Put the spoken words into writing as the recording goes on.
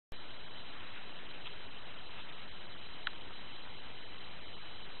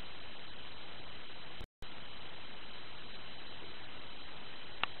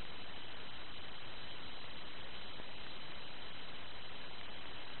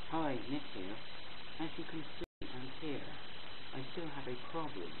Hi, Nick here. As you can see and hear, I still have a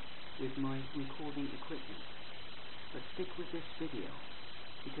problem with my recording equipment. But stick with this video,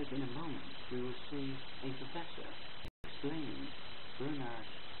 because in a moment we will see a professor explaining Bertrand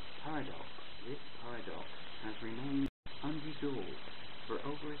Paradox. This paradox has remained unresolved for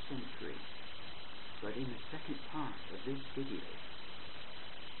over a century. But in the second part of this video,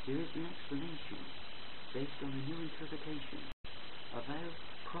 there is an explanation based on a new interpretation of how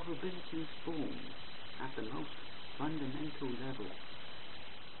probabilities form at the most fundamental level.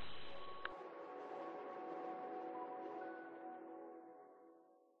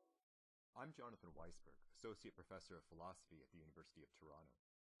 I'm Jonathan Weisberg, Associate Professor of Philosophy at the University of Toronto.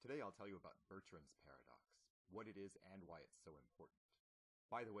 Today I'll tell you about Bertrand's Paradox, what it is and why it's so important.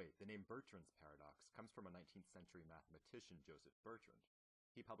 By the way, the name Bertrand's Paradox comes from a 19th century mathematician, Joseph Bertrand.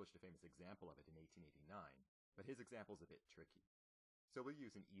 He published a famous example of it in 1889, but his example's a bit tricky. So we'll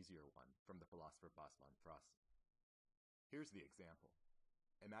use an easier one from the philosopher Bertrand Paradox. Here's the example.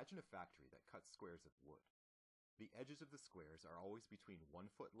 Imagine a factory that cuts squares of wood. The edges of the squares are always between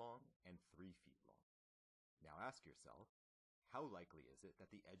 1 foot long and 3 feet long. Now ask yourself, how likely is it that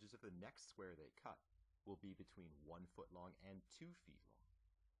the edges of the next square they cut will be between 1 foot long and 2 feet long?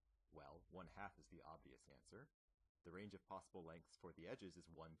 Well, 1/2 is the obvious answer. The range of possible lengths for the edges is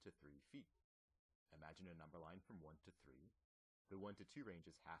 1 to 3 feet. Imagine a number line from 1 to 3. The 1 to 2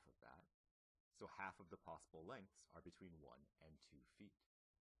 range is half of that, so half of the possible lengths are between 1 and 2 feet.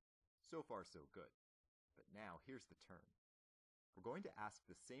 So far so good, but now here's the turn. We're going to ask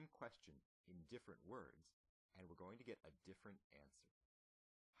the same question in different words, and we're going to get a different answer.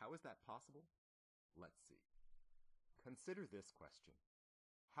 How is that possible? Let's see. Consider this question.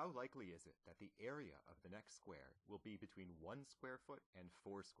 How likely is it that the area of the next square will be between 1 square foot and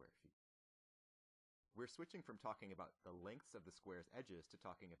 4 square feet? We're switching from talking about the lengths of the square's edges to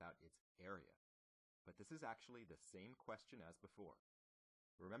talking about its area. But this is actually the same question as before.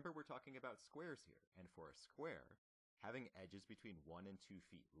 Remember, we're talking about squares here, and for a square, having edges between 1 and 2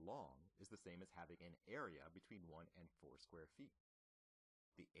 feet long is the same as having an area between 1 and 4 square feet.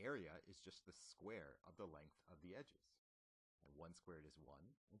 The area is just the square of the length of the edges. And 1 squared is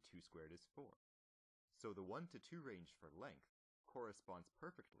 1, and 2 squared is 4. So the 1 to 2 range for length corresponds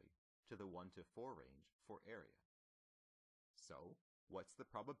perfectly to the 1 to 4 range for area. So, what's the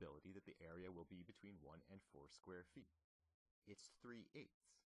probability that the area will be between 1 and 4 square feet? It's 3/8,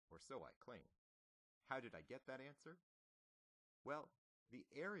 or so I claim. How did I get that answer? Well, the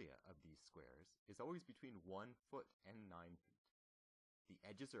area of these squares is always between 1 foot and 9 feet. The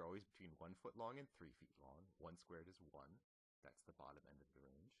edges are always between 1 foot long and 3 feet long. 1 squared is 1, that's the bottom end of the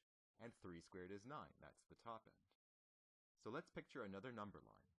range, and 3 squared is 9, that's the top end. So let's picture another number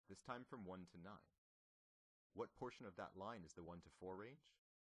line, this time from 1 to 9. What portion of that line is the 1 to 4 range?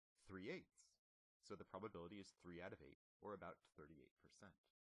 3/8. So the probability is 3 out of 8, or about 38%.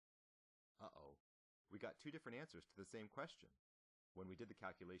 Uh-oh, we got two different answers to the same question. When we did the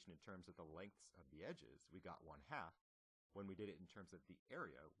calculation in terms of the lengths of the edges, we got 1/2. When we did it in terms of the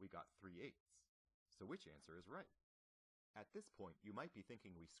area, we got 3/8. So which answer is right? At this point, you might be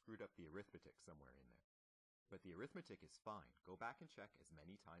thinking we screwed up the arithmetic somewhere in there. But the arithmetic is fine. Go back and check as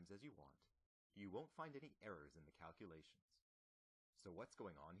many times as you want. You won't find any errors in the calculations. So what's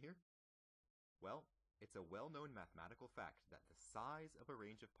going on here? Well, it's a well-known mathematical fact that the size of a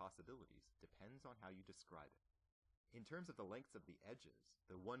range of possibilities depends on how you describe it. In terms of the lengths of the edges,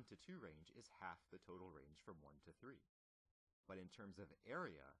 the 1 to 2 range is half the total range from 1 to 3. But in terms of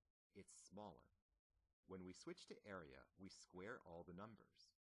area, it's smaller. When we switch to area, we square all the numbers.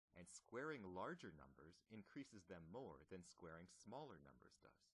 And squaring larger numbers increases them more than squaring smaller numbers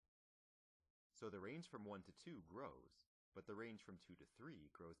does. So the range from 1 to 2 grows, but the range from 2 to 3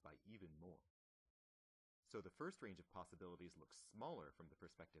 grows by even more. So the first range of possibilities looks smaller from the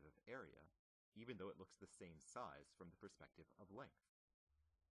perspective of area, even though it looks the same size from the perspective of length.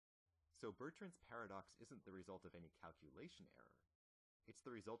 So Bertrand's paradox isn't the result of any calculation error. It's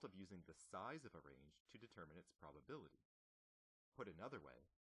the result of using the size of a range to determine its probability. Put another way,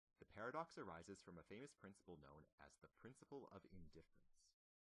 the paradox arises from a famous principle known as the principle of indifference.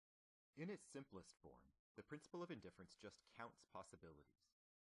 In its simplest form, the principle of indifference just counts possibilities.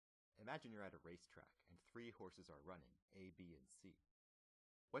 Imagine you're at a racetrack and 3 horses are running, A, B, and C.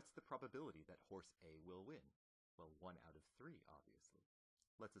 What's the probability that horse A will win? Well, 1 out of 3, obviously.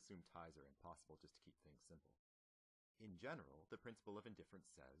 Let's assume ties are impossible just to keep things simple. In general, the principle of indifference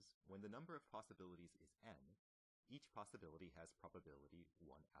says when the number of possibilities is n, each possibility has probability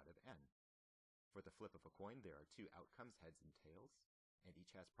 1 out of n. For the flip of a coin, there are 2 outcomes, heads and tails, and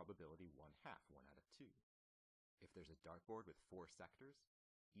each has probability 1/2, 1 out of 2. If there's a dartboard with 4 sectors,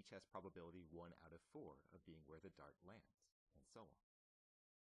 each has probability 1 out of 4 of being where the dart lands, and so on.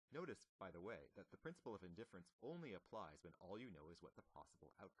 Notice, by the way, that the principle of indifference only applies when all you know is what the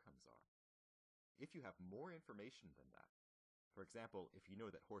possible outcomes are. If you have more information than that, for example, if you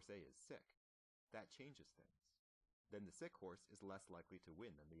know that horse A is sick, that changes things. Then the sick horse is less likely to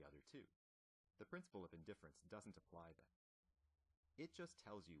win than the other two. The principle of indifference doesn't apply then. It just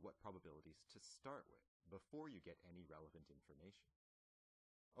tells you what probabilities to start with before you get any relevant information.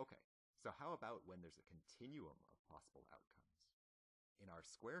 Okay, so how about when there's a continuum of possible outcomes? In our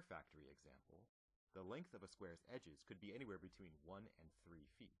square factory example, the length of a square's edges could be anywhere between 1 and 3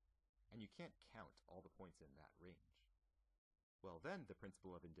 feet, and you can't count all the points in that range. Well, then the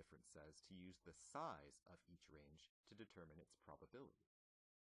principle of indifference says to use the size of each range to determine its probability.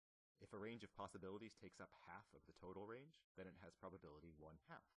 If a range of possibilities takes up half of the total range, then it has probability 1/2.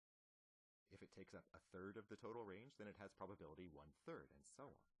 If it takes up a third of the total range, then it has probability 1/3, and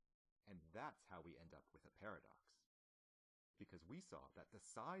so on. And that's how we end up with a paradox. Because we saw that the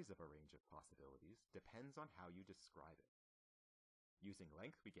size of a range of possibilities depends on how you describe it. Using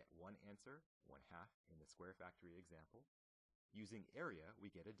length, we get one answer, 1/2 in the square factory example. Using area,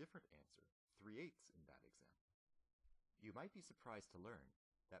 we get a different answer, 3/8 in that example. You might be surprised to learn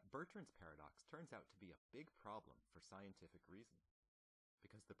that Bertrand's paradox turns out to be a big problem for scientific reasoning,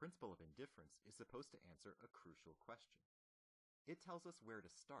 because the principle of indifference is supposed to answer a crucial question. It tells us where to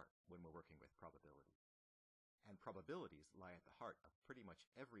start when we're working with probability. And probabilities lie at the heart of pretty much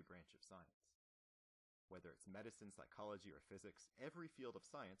every branch of science. Whether it's medicine, psychology, or physics, every field of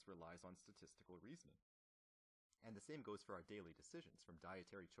science relies on statistical reasoning. And the same goes for our daily decisions, from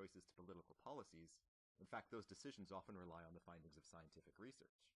dietary choices to political policies. In fact, those decisions often rely on the findings of scientific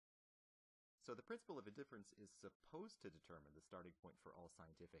research. So the principle of indifference is supposed to determine the starting point for all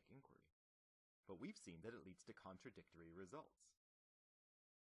scientific inquiry. But we've seen that it leads to contradictory results.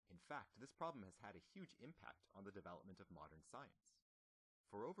 In fact, this problem has had a huge impact on the development of modern science.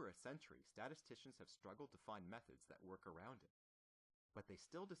 For over a century, statisticians have struggled to find methods that work around it. But they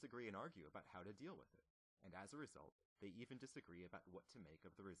still disagree and argue about how to deal with it, and as a result, they even disagree about what to make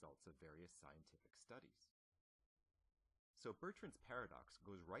of the results of various scientific studies. So Bertrand's paradox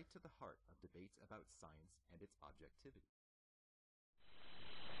goes right to the heart of debates about science and its objectivity.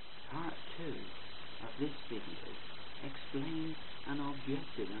 Part 2 of this video explains an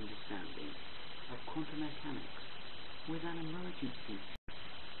objective understanding of quantum mechanics with an emergency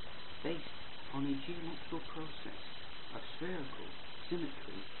based on a geometrical process of spherical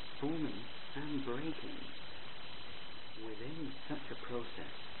symmetry, forming and breaking. Within such a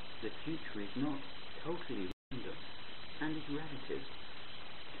process, the future is not totally random and is relative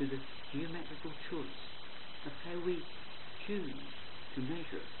to the geometrical choice of how we choose to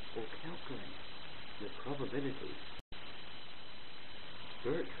measure or calculate the probability.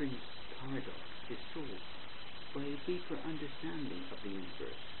 Bertrand's paradox is solved by a deeper understanding of the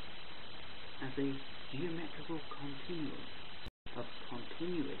universe as a geometrical continuum of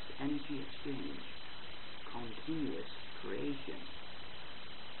continuous energy exchange, continuous creation.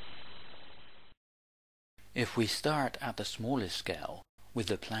 If we start at the smallest scale with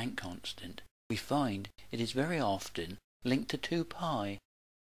the Planck constant, we find it is very often linked to 2π.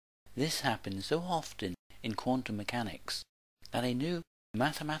 This happens so often in quantum mechanics that a new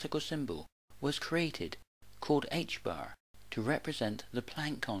mathematical symbol was created called h-bar to represent the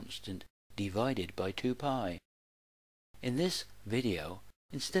Planck constant divided by 2π. In this video,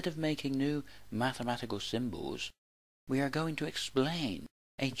 instead of making new mathematical symbols, we are going to explain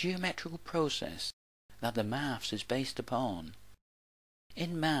a geometrical process that the maths is based upon.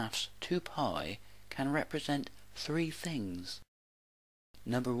 In maths, 2π can represent three things.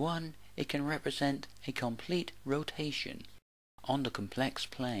 Number one, it can represent a complete rotation on the complex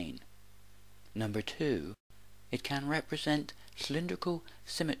plane. Number two, it can represent cylindrical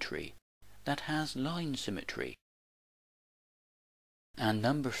symmetry that has line symmetry. And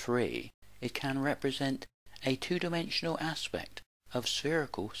number three, it can represent a two-dimensional aspect of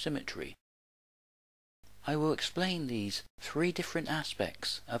spherical symmetry. I will explain these three different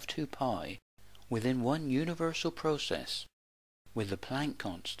aspects of 2π within one universal process, with the Planck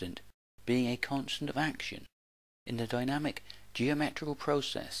constant being a constant of action in the dynamic geometrical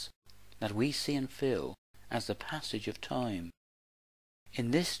process that we see and feel as the passage of time. In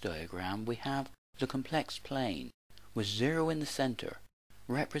this diagram we have the complex plane with 0 in the center,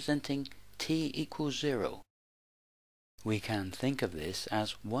 representing t equals 0. We can think of this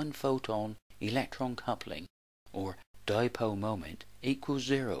as one photon electron coupling, or dipole moment, equals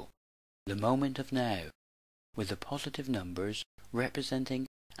 0, the moment of now, with the positive numbers representing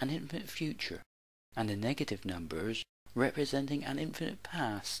an infinite future and the negative numbers representing an infinite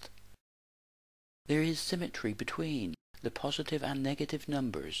past. There is symmetry between the positive and negative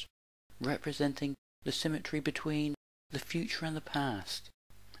numbers, representing the symmetry between the future and the past,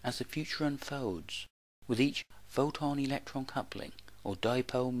 as the future unfolds, with each photon-electron coupling, or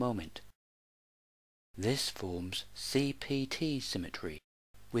dipole moment. This forms CPT symmetry,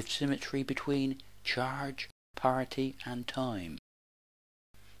 with symmetry between charge, parity, and time.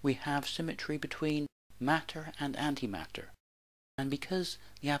 We have symmetry between matter and antimatter, and because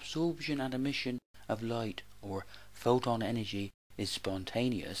the absorption and emission of light or photon energy is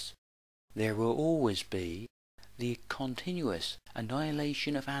spontaneous, there will always be the continuous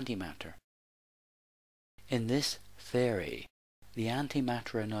annihilation of antimatter. In this theory, the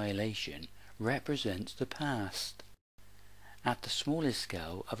antimatter annihilation represents the past, at the smallest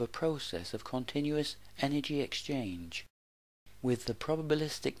scale of a process of continuous energy exchange, with the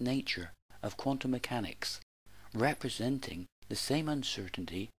probabilistic nature of quantum mechanics representing the same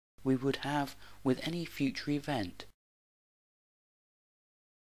uncertainty we would have with any future event.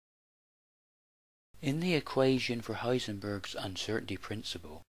 In the equation for Heisenberg's uncertainty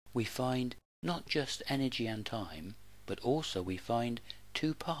principle, we find not just energy and time, but also we find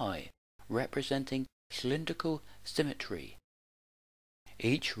 2 pi, representing cylindrical symmetry.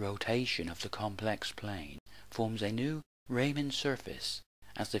 Each rotation of the complex plane forms a new Riemann surface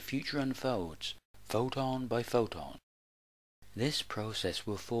as the future unfolds, photon by photon. This process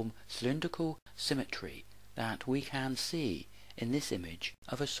will form cylindrical symmetry that we can see in this image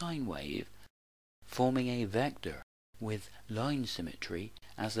of a sine wave, forming a vector with line symmetry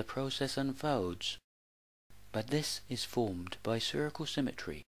as the process unfolds. But this is formed by spherical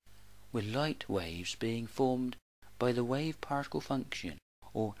symmetry, with light waves being formed by the wave-particle function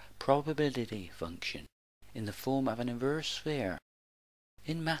or probability function in the form of an inverse sphere.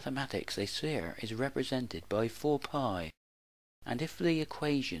 In mathematics, a sphere is represented by 4 pi, and if the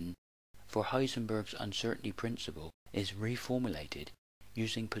equation for Heisenberg's uncertainty principle is reformulated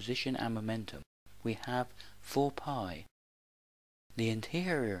using position and momentum, we have 4 pi. The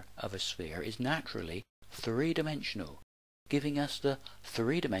interior of a sphere is naturally 3-dimensional, giving us the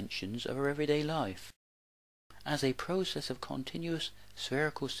 3 dimensions of our everyday life. As a process of continuous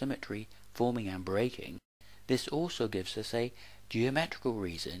spherical symmetry forming and breaking, this also gives us a geometrical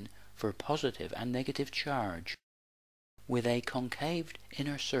reason for positive and negative charge, with a concave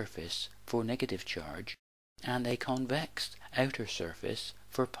inner surface for negative charge and a convex outer surface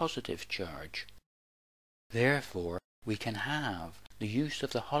for positive charge. Therefore, we can have the use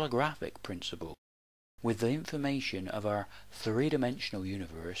of the holographic principle, with the information of our 3-dimensional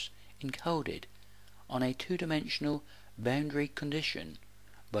universe encoded on a 2-dimensional boundary condition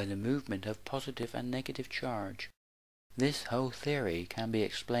by the movement of positive and negative charge. This whole theory can be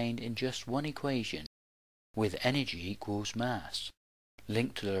explained in just one equation, with energy equals mass,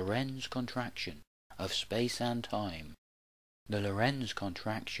 linked to the Lorentz contraction of space and time. The Lorentz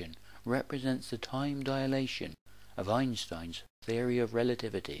contraction represents the time dilation of Einstein's theory of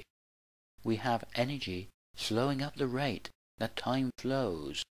relativity. We have energy slowing up the rate that time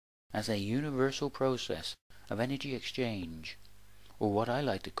flows as a universal process of energy exchange, or what I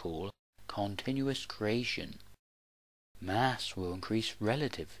like to call continuous creation. Mass will increase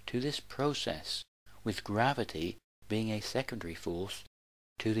relative to this process, with gravity being a secondary force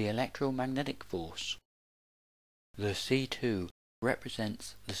to the electromagnetic force. The C2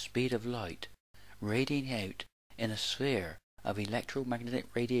 represents the speed of light radiating out in a sphere of electromagnetic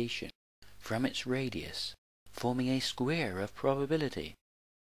radiation from its radius, forming a square of probability.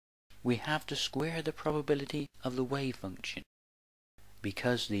 We have to square the probability of the wave function,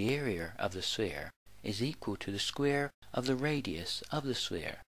 because the area of the sphere is equal to the square of the radius of the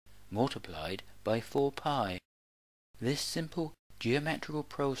sphere, multiplied by 4 pi. This simple geometrical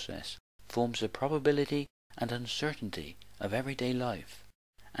process forms the probability and uncertainty of everyday life,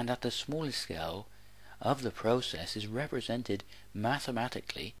 and at the smallest scale of the process is represented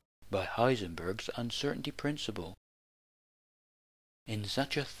mathematically by Heisenberg's uncertainty principle. In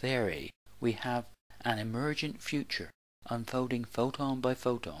such a theory, we have an emergent future unfolding photon by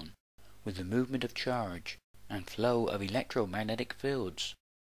photon, with the movement of charge and flow of electromagnetic fields.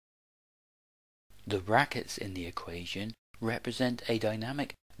 The brackets in the equation represent a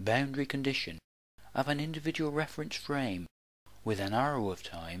dynamic boundary condition of an individual reference frame, with an arrow of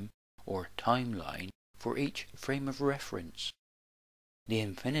time, or timeline, for each frame of reference. The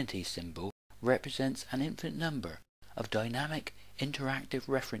infinity symbol represents an infinite number of dynamic interactive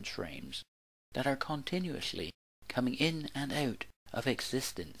reference frames that are continuously coming in and out of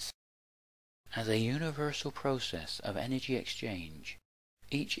existence. As a universal process of energy exchange,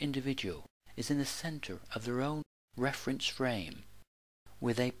 each individual is in the center of their own reference frame,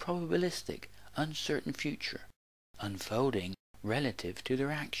 with a probabilistic, uncertain future unfolding relative to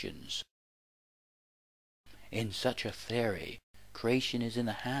their actions. In such a theory, creation is in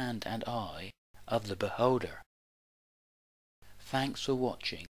the hand and eye of the beholder. Thanks for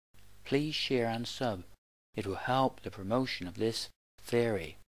watching. Please share and sub. It will help the promotion of this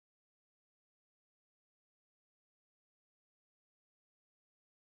theory.